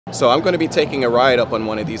So I'm going to be taking a ride up on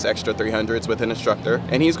one of these extra 300s with an instructor,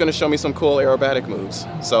 and he's going to show me some cool aerobatic moves.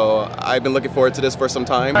 So I've been looking forward to this for some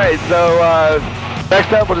time. All right, so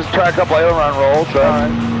next up we'll just try a couple aileron rolls. So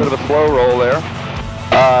bit of a slow roll there.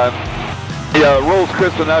 Yeah, the roll's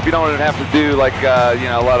crisp enough. You don't even have to do like you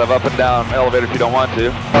know, a lot of up and down elevators if you don't want to.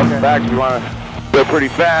 Okay. In fact, if you want to go pretty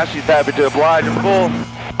fast, she's happy to oblige. A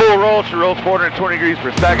full roll, she rolls 420 degrees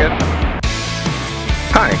per second.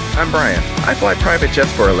 Hi, I'm Brian. I fly private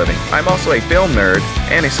jets for a living. I'm also a film nerd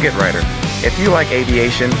and a skit writer. If you like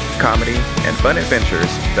aviation, comedy, and fun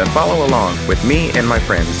adventures, then follow along with me and my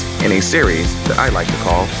friends in a series that I like to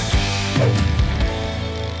call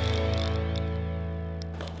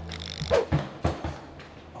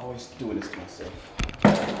Always doing this to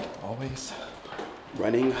myself. Always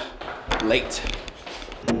running late.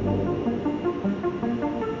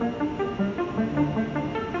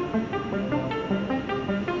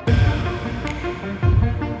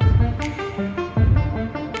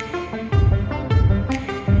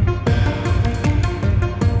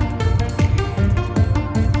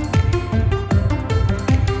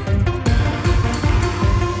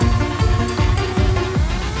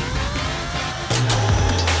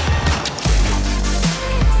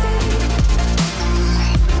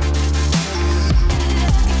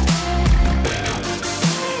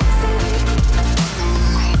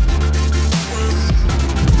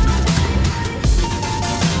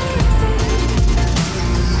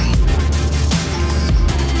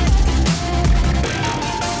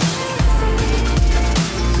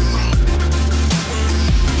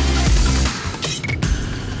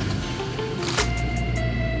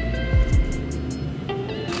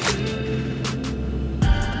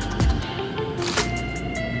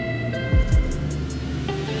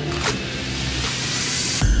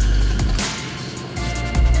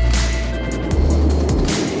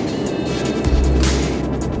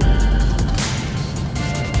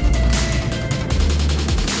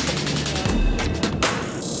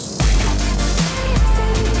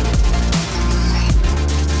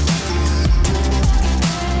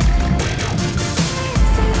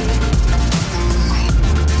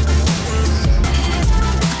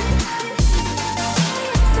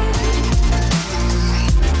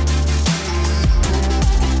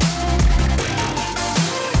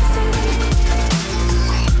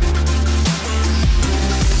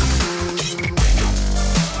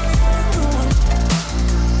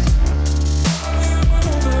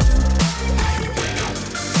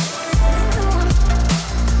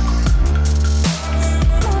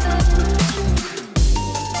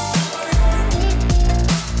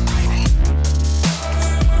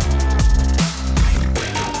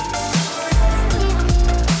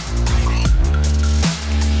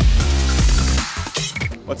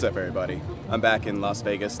 What's up, everybody? I'm back in Las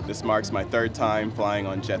Vegas. This marks my third time flying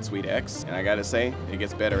on Jet Suite X, and I gotta say, it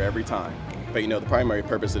gets better every time. But you know, the primary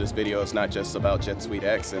purpose of this video is not just about Jet Suite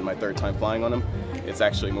X and my third time flying on them. It's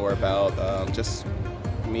actually more about just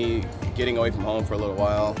me getting away from home for a little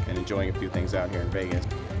while and enjoying a few things out here in Vegas.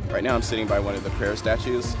 Right now I'm sitting by one of the prayer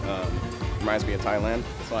statues. Reminds me of Thailand.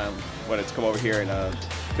 That's why I wanted to come over here and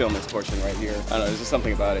film this portion right here. I don't know, there's just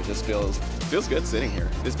something about it, just feels good sitting here.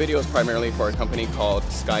 This video is primarily for a company called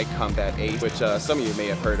Sky Combat 8, which some of you may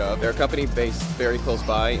have heard of. They're a company based very close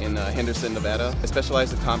by in Henderson, Nevada. They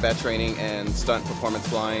specialize in combat training and stunt performance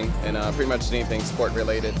flying, and pretty much anything sport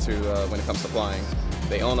related to when it comes to flying.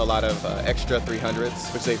 They own a lot of extra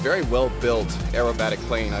 300s, which is a very well-built aerobatic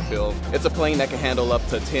plane, I feel. It's a plane that can handle up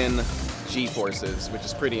to 10 G-forces, which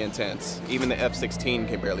is pretty intense. Even the F-16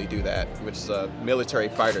 can barely do that, which is a military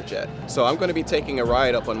fighter jet. So I'm going to be taking a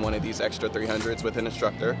ride up on one of these extra 300s with an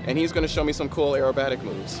instructor, and he's going to show me some cool aerobatic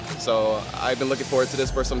moves. So I've been looking forward to this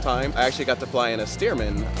for some time. I actually got to fly in a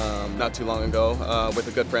Stearman not too long ago with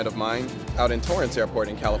a good friend of mine out in Torrance Airport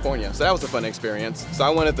in California. So that was a fun experience. So I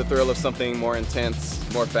wanted the thrill of something more intense,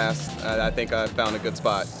 more fast. I think I found a good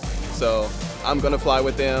spot. So I'm gonna fly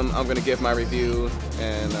with them, I'm gonna give my review,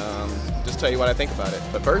 and just tell you what I think about it.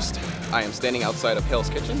 But first, I am standing outside of Hell's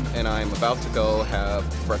Kitchen, and I'm about to go have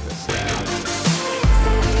breakfast.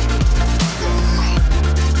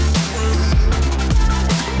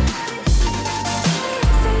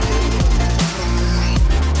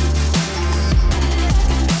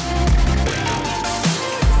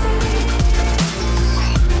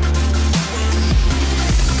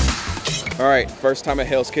 All right, first time at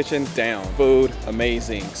Hell's Kitchen, down. Food,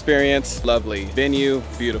 amazing. Experience, lovely. Venue,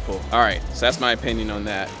 beautiful. All right, so that's my opinion on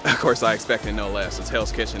that. Of course, I expected no less. It's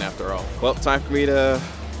Hell's Kitchen after all. Well, time for me to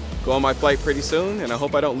go on my flight pretty soon, and I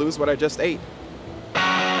hope I don't lose what I just ate.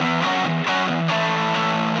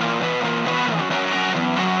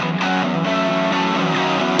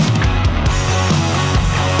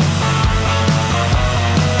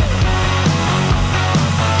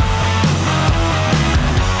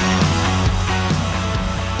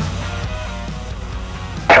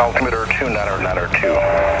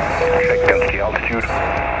 Check density altitude.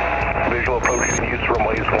 Visual approach use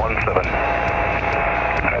runways 17.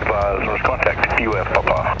 Advise north contact UF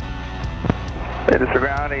Papa. It is the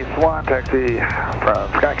ground East 1, taxi from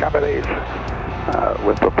Sky Combat Ace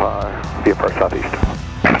with Papa via Park Southeast.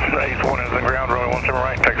 East 1 is the ground, runway 17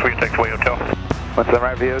 right, taxiway hotel. 17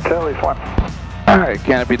 right via hotel, East 1. Alright,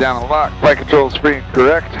 canopy down and locked, flight controls free and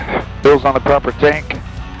correct, bills on the proper tank,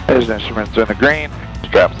 edge instruments are in the green,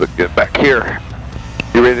 straps look good back here.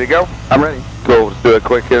 You ready to go? I'm ready. Cool, let's do a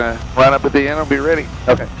quick run up at the end, we'll be ready.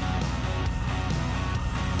 Okay.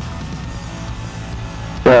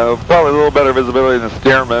 Probably a little better visibility than the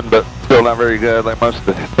steerman, but still not very good, like most of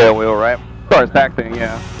the tail wheel, right? As far as back thing,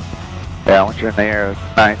 yeah. Yeah, once you're in the air, it's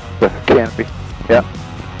nice, the canopy. Yeah.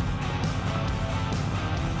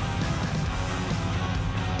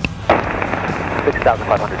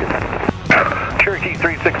 Cherokee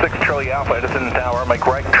 366 Charlie Alpha, Edison Tower, make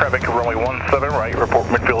right, traffic runway 17 right, report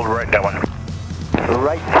midfield right downwind.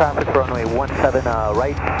 Right traffic runway 17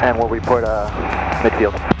 right, and we'll report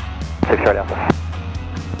midfield, 6 Charlie Alpha.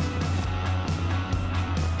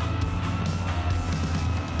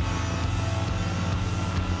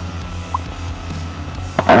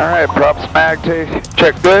 Alright, props mag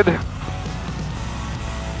check good.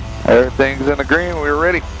 Everything's in the green, we're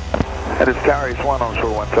ready. That is Tower East 1 on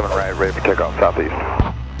shore 17 right, ready for takeoff southeast.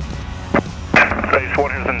 East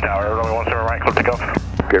 1 is in tower, runway 17 right, clear takeoff.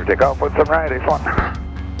 Clear takeoff, 17 right, East 1.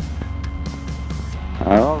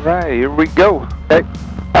 Alright, here we go. Okay.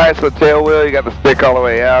 Alright, so tail wheel, you got the stick all the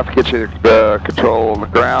way aft, get you the control on the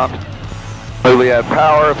ground. Movely add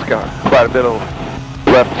power, it's got quite a bit of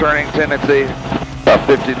left turning tendency. About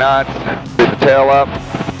 50 knots, bring the tail up.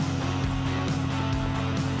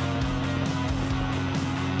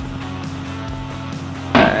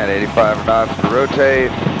 And 85 knots to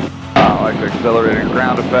rotate. I like the accelerating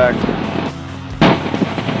ground effect.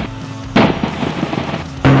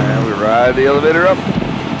 And we ride the elevator up.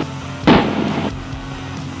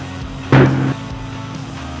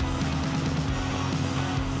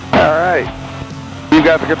 Alright, you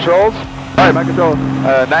got the controls? Alright, my controls.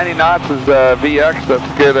 90 knots is VX, that's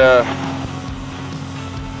good,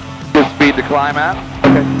 good speed to climb at.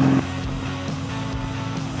 Okay.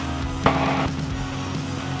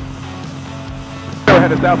 Go ahead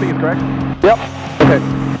to southeast, correct? Yep. Okay.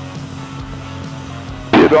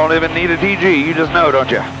 You don't even need a DG, you just know, don't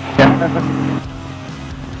you? Yeah.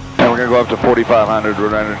 And we're going to go up to 4,500,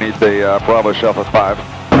 we're underneath the Bravo shelf of 5.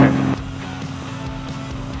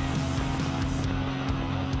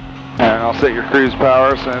 And I'll set your cruise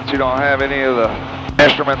power since you don't have any of the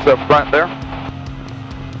instruments up front there.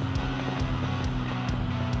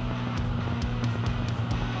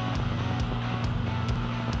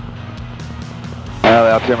 Now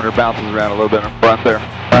the altimeter bounces around a little bit in front there.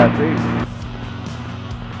 I see.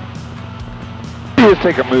 You just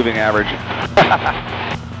take a moving average.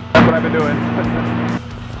 That's what I've been doing.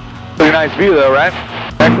 Pretty nice view though, right?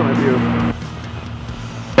 Excellent view.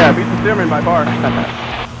 Yeah, beats the steerman by far.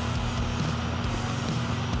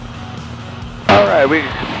 Alright, we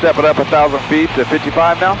step it up 1,000 feet to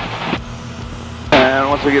 55 now. And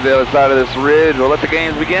once we get to the other side of this ridge, we'll let the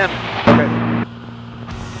games begin. Okay.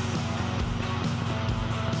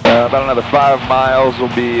 About another 5 miles will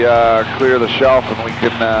be clear of the shelf and we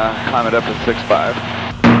can climb it up to 6.5.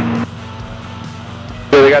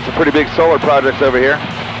 So they got some pretty big solar projects over here.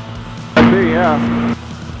 I see, yeah.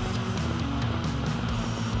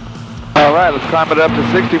 Alright, let's climb it up to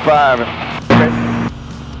 65. Okay.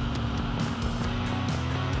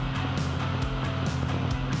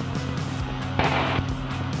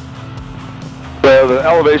 So the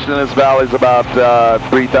elevation in this valley is about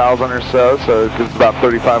 3,000 or so it's about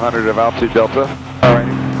 3,500 of altitude delta. Alright.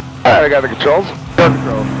 Alright, I got the controls. Go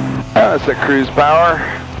control. That's the cruise power.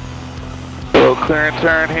 A little clear and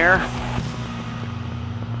turn here.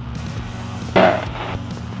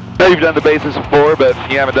 Now you've done the basis before, but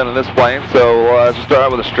you haven't done it in this plane, so just start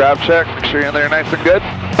out with a strap check. Make sure you're in there nice and good.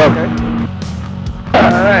 Okay.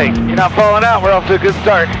 Alright, you're not falling out. We're off to a good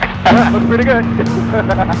start. Looks pretty good.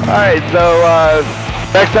 Alright, so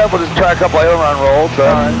next up we'll just try a couple aileron rolls.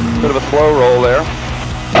 Alright. Bit of a slow roll there.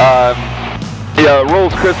 Yeah,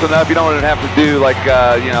 roll's crisp enough. You don't have to do like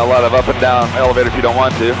a lot of up and down elevator if you don't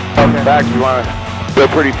want to. Okay. In fact, if you want to go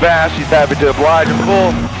pretty fast, she's happy to oblige. A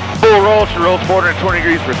full roll, she rolls 420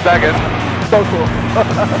 degrees per second. So cool.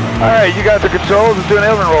 Alright, you got the controls. Let's do an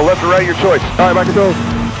aileron roll. Left or right, your choice. Alright, my controls.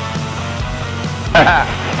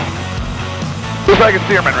 Just like a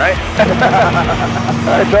steerman, right?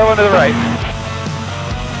 Alright, throw one to the right.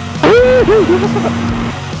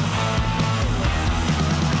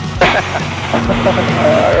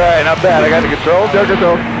 Alright, not bad. I got the controls. Go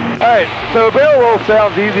control. Alright, so barrel roll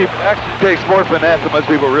sounds easy. Actually takes more finesse than most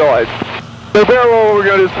people realize. So barrel roll, what we're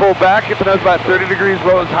going to do is pull back, get the nose about 30 degrees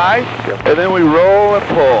nose high, and then we roll and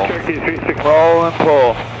pull. Roll and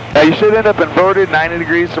pull. Now you should end up inverted 90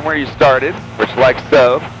 degrees from where you started, which like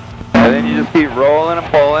so. And then you just keep rolling and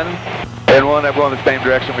pulling, and we'll end up going the same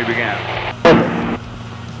direction we began.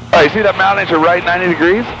 Alright, you see that mountain to right 90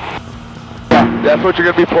 degrees? That's what you're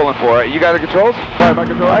going to be pulling for. You got the controls? Alright, my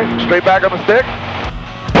control. Right. Straight back on the stick.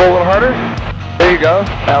 Pull a little harder. There you go.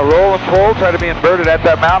 Now roll and pull. Try to be inverted at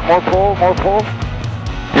that mount. More pull, more pull.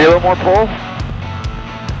 Need a little more pull.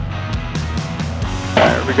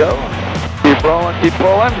 There we go. Keep rolling, keep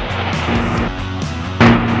pulling.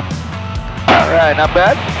 Alright, not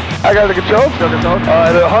bad. I got the controls.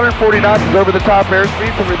 At 140 knots is over the top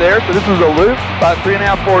airspeed over there. So this is a loop, about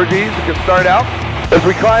 3.5, 4 Gs. You can start out. As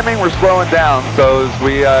we're climbing, we're slowing down. So as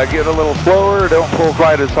we get a little slower, don't pull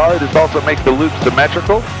quite as hard. This also makes the loop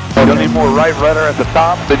symmetrical. You'll need more right rudder at the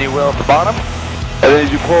top than you will at the bottom. And then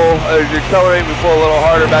as you accelerate, we pull a little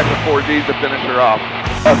harder back to 4 Gs to finish her off.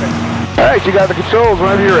 Okay. All right, you got the controls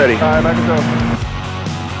whenever you're ready. All right, my controls.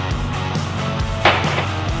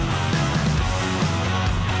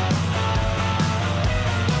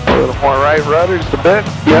 A little more right rudder, just a bit.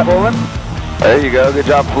 Yep. Pulling. There you go. Good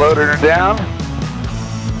job floating her down.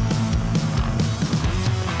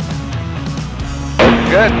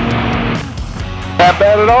 Good. Not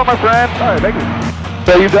bad at all, my friend. All right, thank you.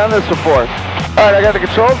 So you've done this before. All right, I got the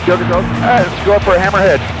controls. Go controls. All right, let's go up for a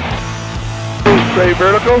hammerhead. Straight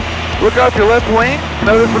vertical. Look off your left wing.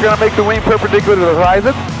 Notice we're going to make the wing perpendicular to the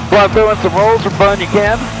horizon. While I'm throwing some rolls for fun, you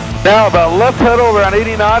can. Now, about left pedal around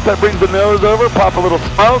 80 knots. That brings the nose over. Pop a little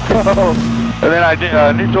smoke. And then I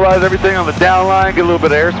neutralize everything on the down line. Get a little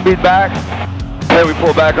bit of airspeed back. And then we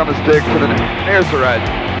pull back on the stick to the nearest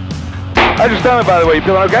horizon. How's your stomach, by the way? You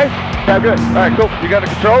feeling okay? Yeah, good. All right, cool. You got the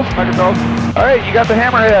controls? My controls. All right, you got the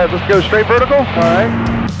hammerhead. Let's go straight vertical. All right.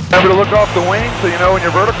 Remember to look off the wing so you know when you're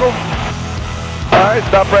vertical. All right,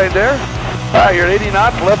 stop right there. All right, you're at 80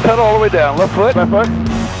 knots. Left pedal all the way down. Left foot. Left foot.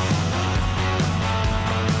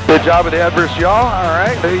 Good job with the adverse yaw. All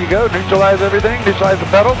right, there you go. Neutralize everything. Neutralize the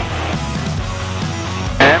pedal.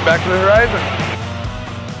 And back to the horizon.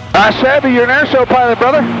 Shabby, you're an air show pilot,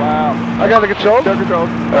 brother. Wow. I got the controls. Got controls.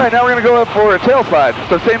 All right, now we're going to go up for a tail slide.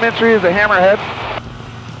 So same entry as a hammerhead.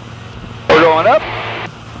 We're going up.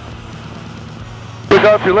 Look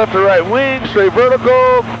off your left or right wing, straight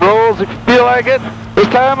vertical, rolls if you feel like it. This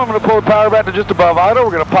time I'm going to pull the power back to just above idle.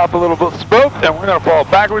 We're going to pop a little bit of smoke, and we're going to fall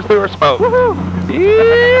backwards through our smoke. Woohoo!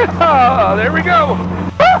 Yeah! There we go!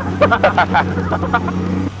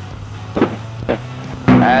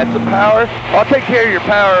 Add some power. I'll take care of your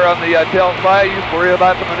power on the tail slide. You just worry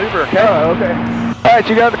about the maneuver, okay? Oh, okay. All right,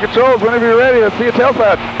 you got the controls. Whenever you're ready, let's see a tail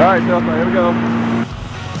slide. All right, tail slide. Here we go.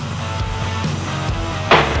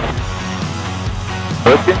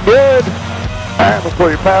 Looking good. All right, we'll pull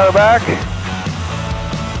your power back.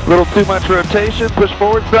 A little too much rotation. Push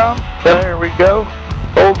forward some. There we go.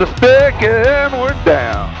 Hold the stick, and we're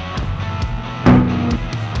down.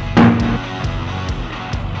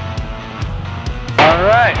 All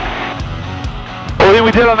right. Well, what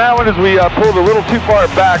we did on that one is we pulled a little too far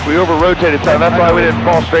back. We over-rotated some. That's why we didn't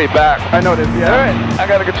fall straight back. I know this, yeah. All right. I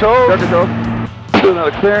got a control. Got control. Do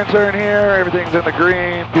another clearance turn here. Everything's in the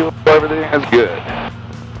green. Everything is good.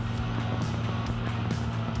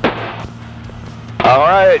 All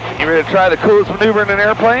right. You ready to try the coolest maneuver in an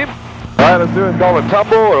airplane? All right, let's do it. It's called a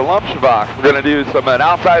tumble or a Lumpschwach. We're going to do an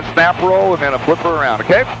outside snap roll and then a flipper around,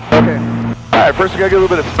 okay? Okay. All right, first we got to get a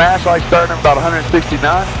little bit of smash. I like starting at about 160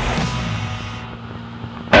 knots.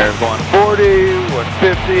 There's 140,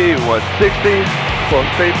 150, 160. Pull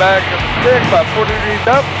straight back on the stick, about 40 degrees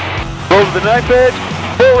up. Roll to the knife edge.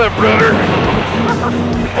 Pull it, brother.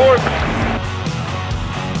 Forward.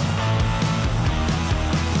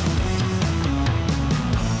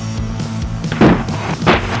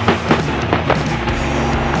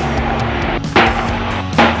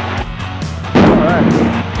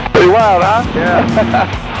 Pretty wild, huh? Yeah.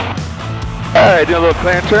 All right, do a little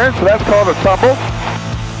clearance turn. So that's called a tumble.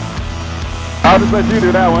 I'll just let you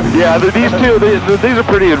do that one. Yeah, these two, these are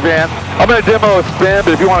pretty advanced. I'm going to demo a spin,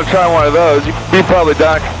 but if you want to try one of those, you've probably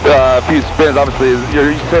done a few spins. Obviously,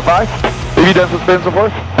 you sit by. Have you done some spins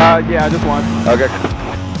before? Yeah, just one. Okay.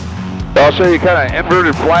 So I'll show you kind of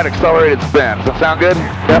inverted flight accelerated spin. Does that sound good?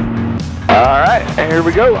 Yep. All right, and here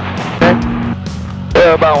we go. Okay.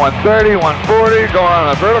 About 130, 140, going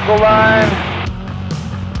on a vertical line.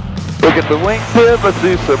 Look at the wingtip. Let's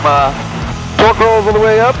do some torque rolls all the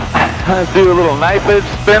way up. Let's do a little knife edge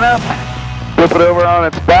spin up. Flip it over on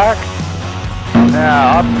its back.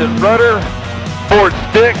 Now opposite rudder. Forward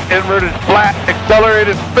stick, inverted flat,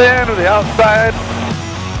 accelerated spin to the outside.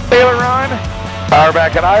 Aileron. Power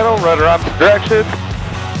back at idle, rudder opposite direction.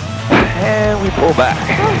 And we pull back.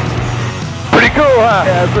 Pretty cool, huh?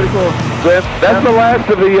 Yeah, that's pretty cool. So that's the last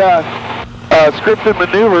of the scripted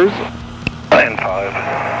maneuvers. Land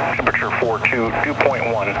 5, temperature 42, dew point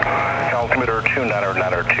 1, altimeter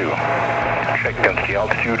 2902. Check density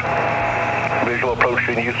altitude. Visual approach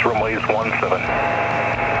in use runways 17.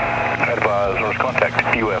 Advise source contact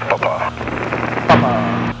UF Papa.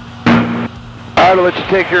 Alright, I'll let you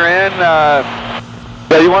take her in.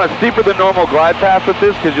 So you want to steeper than normal glide path with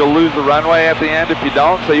this because you'll lose the runway at the end if you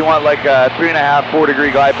don't. So you want like a 3.5, 4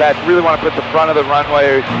 degree glide path. You really want to put the front of the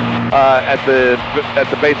runway at the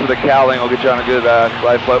base of the cowling. Will get you on a good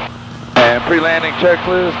glide slope. And pre-landing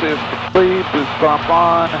checklist is complete. Boost pump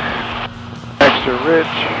on. Extra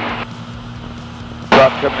rich.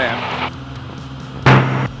 Drop coming in.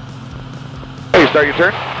 Hey, start your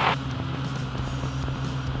turn.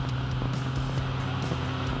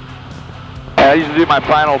 I usually do my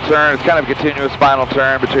final turn. It's kind of a continuous final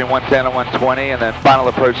turn between 110 and 120, and then final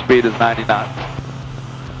approach speed is 90 knots.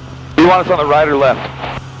 Do you want us on the right or left?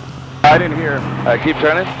 I didn't hear. Keep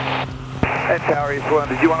turning. And Tower East 1,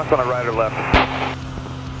 did you want us on the right or left?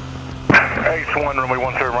 East 1, runway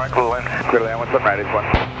 17 right, clear land. Clear land, 17 right, East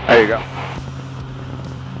 1. There you go.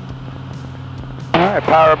 Alright,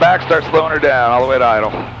 power back, start slowing her down all the way to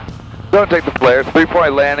idle. Don't take the flare. It's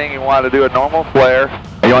 3-point landing. You want to do a normal flare.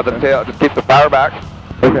 And you want the tail, just keep the power back.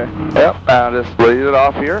 Okay. Yep, now just lead it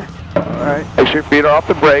off here. Alright. Make sure your feet are off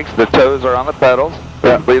the brakes, the toes are on the pedals.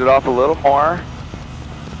 Yep. Lead it off a little more.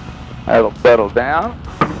 That'll settle down.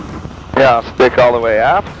 Yeah, I'll stick all the way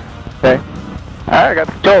aft. Okay. Alright, I got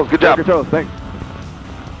the controls. Good job. Controls, thanks.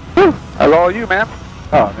 Whew. That's all you, man.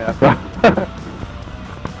 Oh, man, that's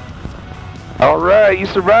Alright, you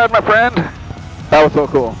survived, my friend. that was so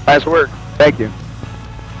cool. Nice work. Thank you.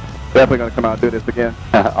 Definitely going to come out and do this again.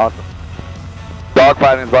 Awesome.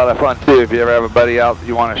 Dogfighting is a lot of fun too. If you ever have a buddy out that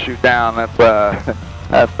you want to shoot down, that's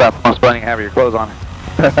about the most fun you can have your clothes on.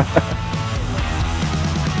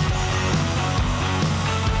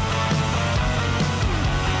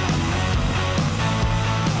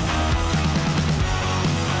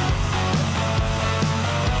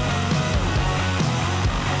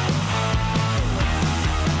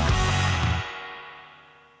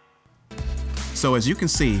 So as you can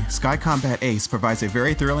see, Sky Combat Ace provides a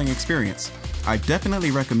very thrilling experience. I definitely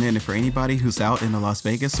recommend it for anybody who's out in the Las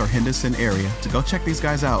Vegas or Henderson area to go check these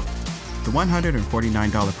guys out. The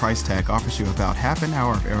 $149 price tag offers you about half an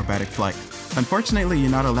hour of aerobatic flight. Unfortunately, you're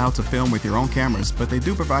not allowed to film with your own cameras, but they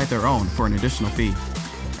do provide their own for an additional fee.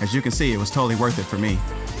 As you can see, it was totally worth it for me.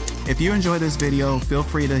 If you enjoyed this video, feel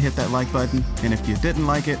free to hit that like button, and if you didn't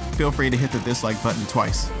like it, feel free to hit the dislike button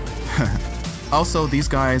twice. Also, these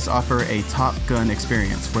guys offer a Top Gun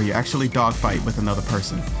experience where you actually dogfight with another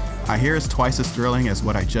person. I hear it's twice as thrilling as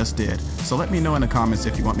what I just did, so let me know in the comments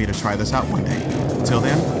if you want me to try this out one day. Till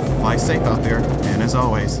then, fly safe out there, and as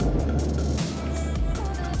always,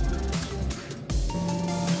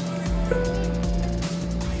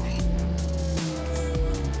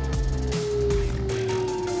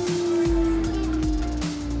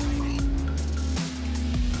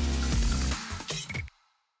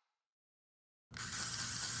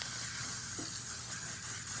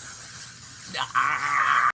 Ah!